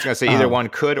 Or I was going to say either one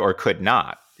could or could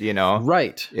not,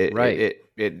 Right.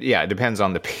 It depends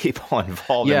on the people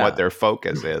involved and what their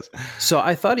focus is. So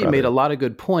I thought he made a lot of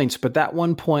good points, but that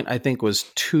one point I think was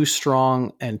too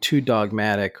strong and too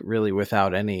dogmatic, really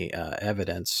without any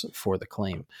evidence for the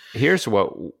claim. Here's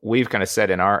what we've kind of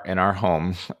said in our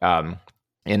home, and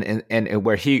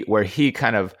where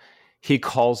he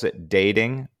calls it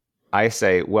dating. I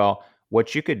say, well,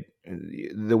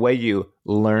 the way you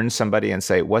learn somebody and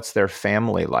say, what's their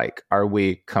family like? Are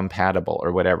we compatible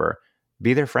or whatever?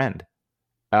 Be their friend.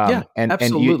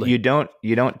 Absolutely. And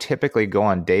you don't typically go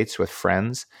on dates with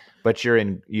friends, but you're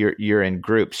in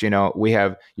groups. You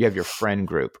have your friend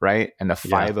group, right? And the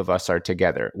five of us are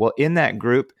together. Well, in that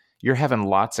group, you're having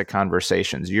lots of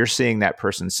conversations. You're seeing that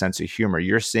person's sense of humor.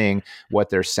 You're seeing what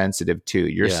they're sensitive to.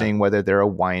 You're seeing whether they're a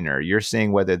whiner. You're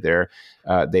seeing whether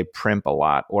they primp a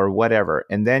lot or whatever.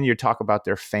 And then you talk about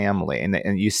their family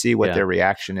and you see what their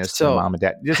reaction is to mom and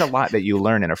dad. There's a lot that you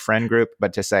learn in a friend group,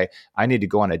 but to say, I need to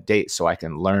go on a date so I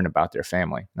can learn about their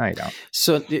family. No, you don't.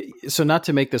 So not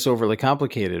to make this overly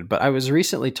complicated, but I was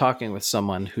recently talking with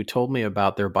someone who told me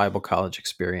about their Bible college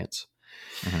experience.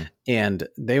 Mm-hmm. And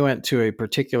they went to a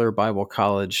particular Bible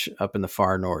college up in the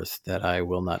far north that I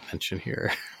will not mention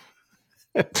here.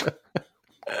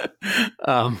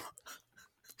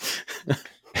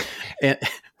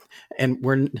 And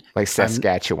we're like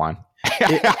Saskatchewan.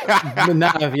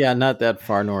 Not that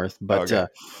far north, but okay.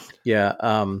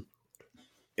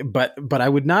 But I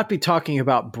would not be talking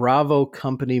about Bravo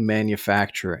Company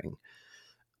Manufacturing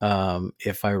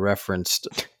if I referenced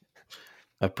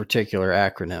a particular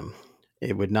acronym.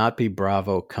 It would not be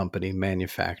Bravo Company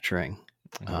Manufacturing.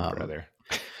 Brother.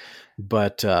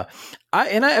 But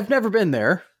I've never been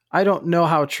there. I don't know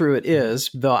how true it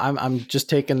is, though I'm just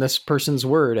taking this person's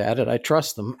word at it. I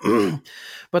trust them.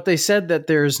 But they said that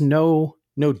there's no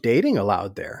dating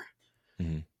allowed there.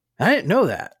 Mm-hmm. I didn't know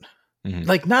that. Mm-hmm.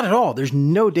 Like, not at all. There's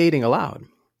no dating allowed.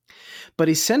 But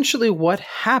essentially what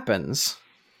happens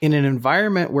in an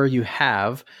environment where you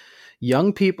have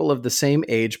young people of the same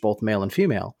age, both male and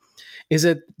female, is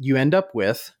that you end up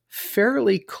with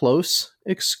fairly close,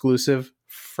 exclusive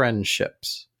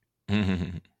friendships.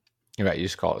 Right, you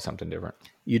just call it something different.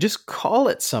 You just call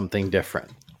it something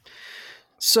different.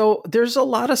 So there's a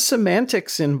lot of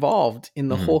semantics involved in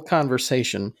the whole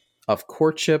conversation of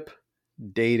courtship,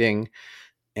 dating,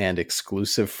 and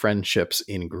exclusive friendships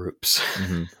in groups.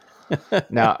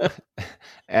 Now,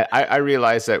 I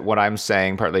realize that what I'm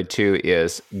saying partly too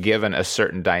is given a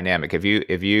certain dynamic. If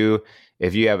you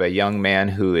have a young man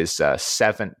who is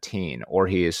 17 or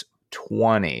he is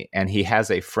 20 and he has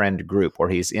a friend group or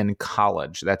he's in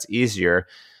college, that's easier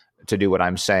to do what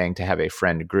I'm saying, to have a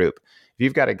friend group. If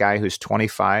you've got a guy who's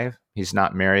 25, he's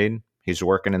not married, he's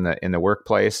working in the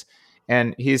workplace,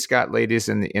 and he's got ladies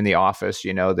in the office,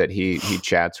 that he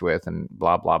chats with and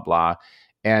blah blah blah,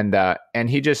 and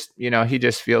he just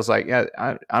feels like,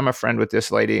 yeah, I'm a friend with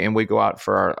this lady and we go out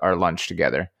for our lunch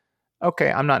together.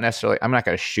 Okay, I'm not going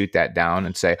to shoot that down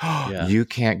and say, oh, you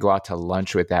can't go out to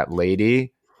lunch with that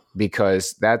lady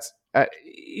because that's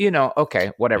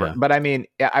okay, whatever. Yeah. But I mean,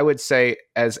 I would say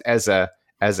as a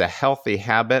healthy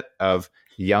habit of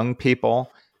young people,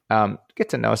 get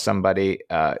to know somebody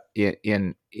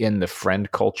in the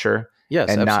friend culture. Yes,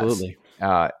 and absolutely.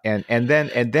 And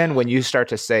then when you start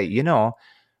to say,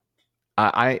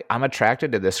 I'm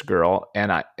attracted to this girl,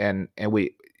 and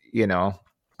we, I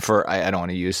don't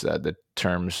want to use the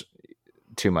terms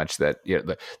too much, that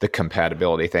the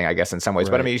compatibility thing, I guess, in some ways.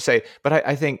 Right. But I mean, you say, but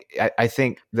I think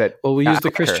that. Well, we use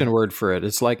the Christian word for it.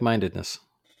 It's like-mindedness.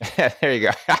 There you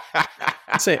go.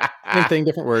 Same thing,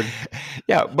 different word.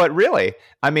 Yeah, but really,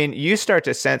 I mean, you start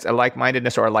to sense a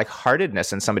like-mindedness or a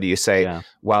like-heartedness in somebody. You say,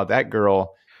 wow, that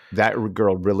girl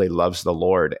really loves the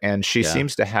Lord, and she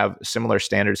seems to have similar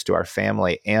standards to our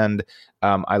family, and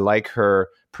I like her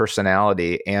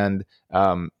personality, and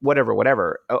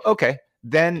whatever. Okay.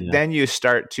 Then you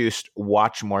start to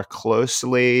watch more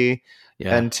closely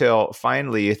until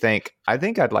finally you think, I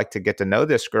think I'd like to get to know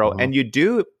this girl. And you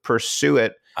do pursue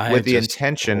it with the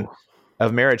intention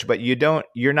of marriage, but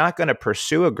you're not going to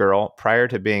pursue a girl prior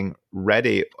to being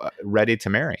ready to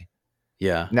marry.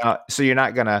 Yeah. Now, so you're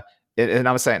not going to, and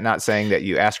I'm not saying that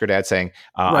you ask her dad saying,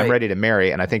 I'm ready to marry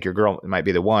and I think your girl might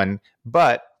be the one,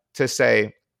 but to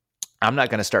say, I'm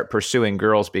not going to start pursuing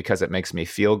girls because it makes me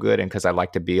feel good and because I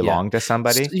like to belong to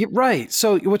somebody. Right.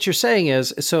 So what you're saying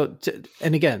is,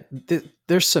 and again,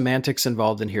 there's semantics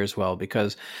involved in here as well,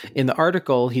 because in the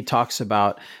article he talks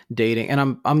about dating,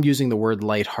 and I'm using the word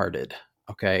lighthearted.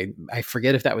 Okay. I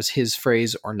forget if that was his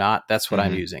phrase or not. That's what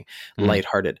I'm using,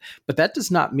 lighthearted. But that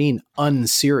does not mean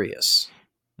unserious.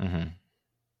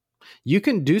 You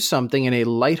can do something in a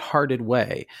lighthearted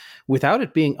way without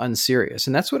it being unserious.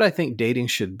 And that's what I think dating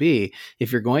should be.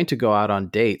 If you're going to go out on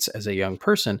dates as a young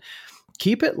person,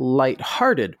 keep it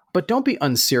lighthearted, but don't be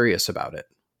unserious about it.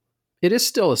 It is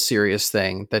still a serious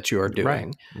thing that you are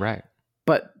doing. Right.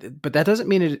 But that doesn't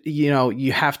mean it,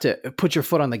 you have to put your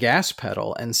foot on the gas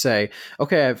pedal and say,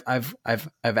 okay, I've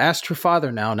asked her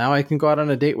father now I can go out on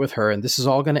a date with her, and this is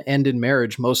all going to end in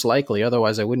marriage most likely.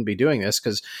 Otherwise I wouldn't be doing this,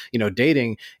 because,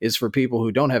 dating is for people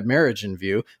who don't have marriage in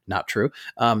view. Not true.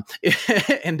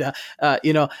 And,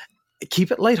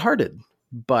 keep it lighthearted,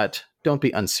 but don't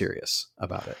be unserious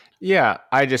about it. Yeah.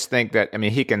 I just think that,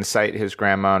 he can cite his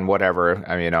grandma and whatever.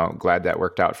 Glad that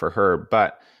worked out for her,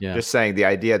 but just saying the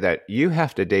idea that you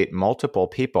have to date multiple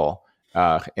people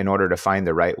in order to find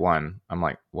the right one. I'm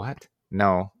like, what?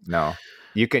 No.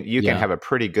 You can have a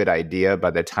pretty good idea by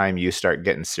the time you start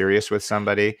getting serious with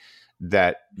somebody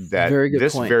that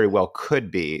this point. Very well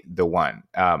could be the one.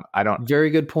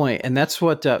 Very good point. And that's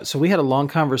what, so we had a long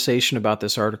conversation about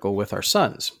this article with our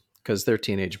sons, because they're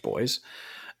teenage boys.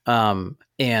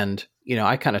 And,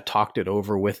 I kind of talked it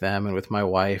over with them and with my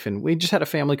wife, and we just had a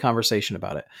family conversation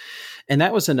about it. And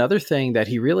that was another thing that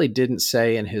he really didn't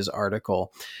say in his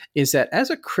article, is that as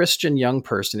a Christian young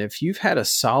person, if you've had a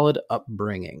solid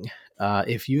upbringing,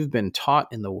 if you've been taught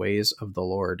in the ways of the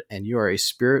Lord and you are a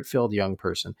spirit-filled young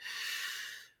person,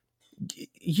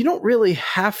 you don't really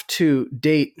have to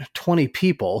date 20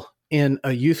 people in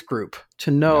a youth group to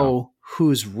know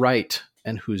who's right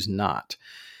and who's not.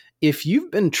 If you've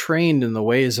been trained in the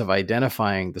ways of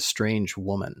identifying the strange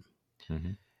woman,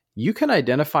 you can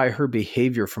identify her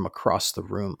behavior from across the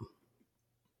room.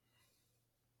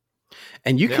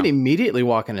 And you can immediately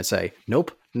walk in and say,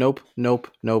 nope, nope,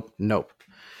 nope, nope, nope.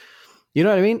 You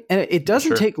know what I mean? And it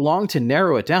doesn't take long to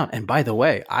narrow it down. And by the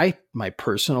way, my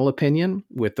personal opinion,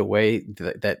 with the way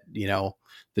that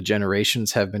the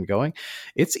generations have been going,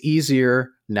 it's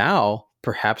easier now,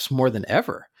 perhaps more than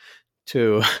ever,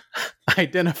 to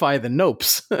identify the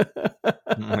nopes.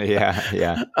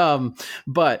 Yeah.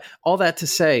 But all that to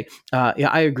say, yeah,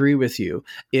 I agree with you.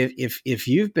 If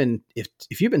you've been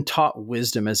taught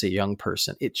wisdom as a young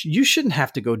person, you shouldn't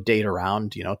have to go date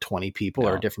around 20 people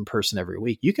or a different person every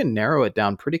week. You can narrow it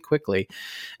down pretty quickly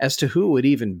as to who would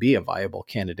even be a viable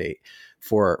candidate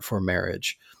for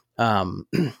marriage.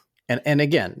 And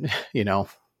again,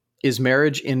 is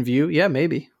marriage in view? Yeah,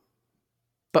 maybe,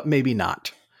 but maybe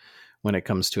not when it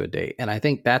comes to a date. And I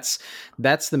think that's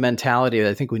the mentality that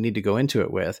I think we need to go into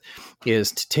it with,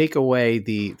 is to take away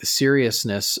the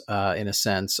seriousness, in a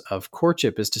sense, of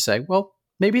courtship, is to say, well,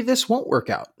 maybe this won't work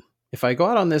out. If I go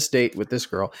out on this date with this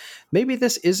girl, maybe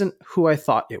this isn't who I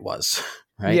thought it was.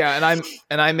 Right? Yeah,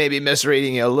 and I may be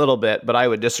misreading you a little bit, but I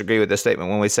would disagree with this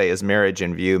statement. When we say is marriage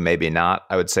in view, maybe not.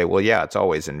 I would say, well, yeah, it's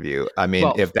always in view. I mean,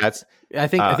 Well, if that's, I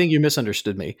think you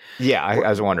misunderstood me. yeah, I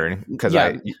was wondering, because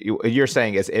you're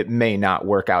saying is it may not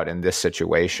work out in this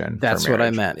situation. That's what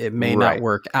I meant. It may not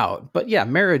work out, but yeah,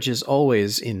 marriage is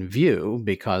always in view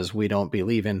because we don't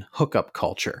believe in hookup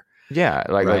culture. Yeah,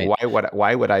 like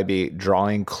why would I be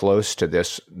drawing close to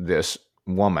this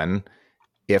woman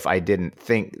if I didn't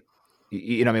think?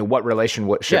 I mean, what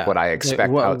relationship would I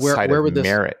expect outside of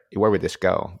merit? Where would this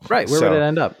go? Right. Where would it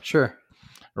end up? Sure.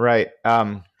 Right.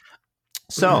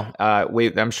 So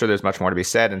I'm sure there's much more to be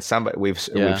said, and we've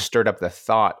stirred up the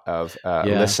thought of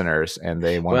listeners, and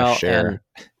they want to share. And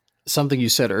something you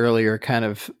said earlier, kind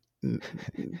of,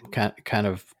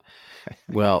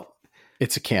 well,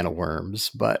 it's a can of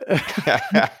worms, but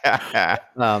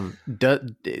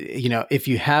if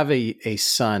you have a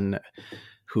son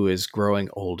who is growing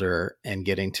older and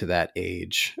getting to that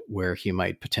age where he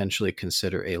might potentially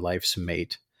consider a life's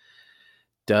mate,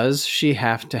 does she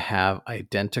have to have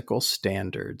identical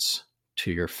standards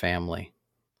to your family?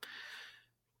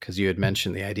 Because you had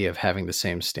mentioned the idea of having the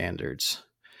same standards.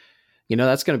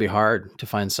 That's going to be hard to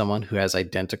find someone who has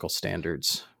identical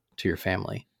standards to your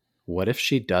family. What if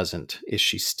she doesn't? Is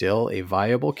she still a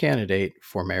viable candidate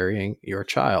for marrying your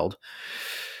child?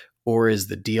 Or is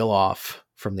the deal off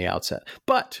from the outset?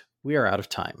 But we are out of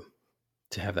time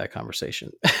to have that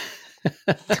conversation.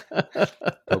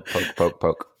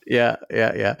 Poke.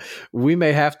 Yeah. We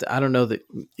may have to, I don't know that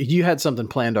you had something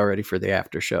planned already for the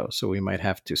after show, so we might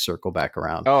have to circle back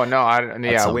around. Oh,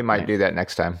 no. We might do that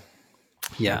next time.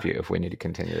 Yeah. If we need to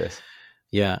continue this.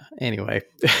 Yeah. Anyway,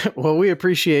 well, we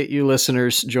appreciate you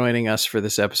listeners joining us for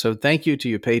this episode. Thank you to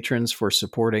you patrons for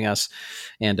supporting us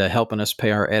and helping us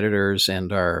pay our editors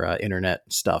and our internet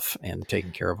stuff and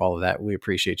taking care of all of that. We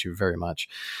appreciate you very much.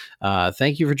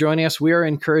 Thank you for joining us. We are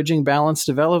encouraging balance,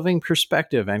 developing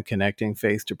perspective, and connecting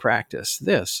faith to practice.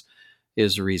 This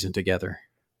is Reason Together.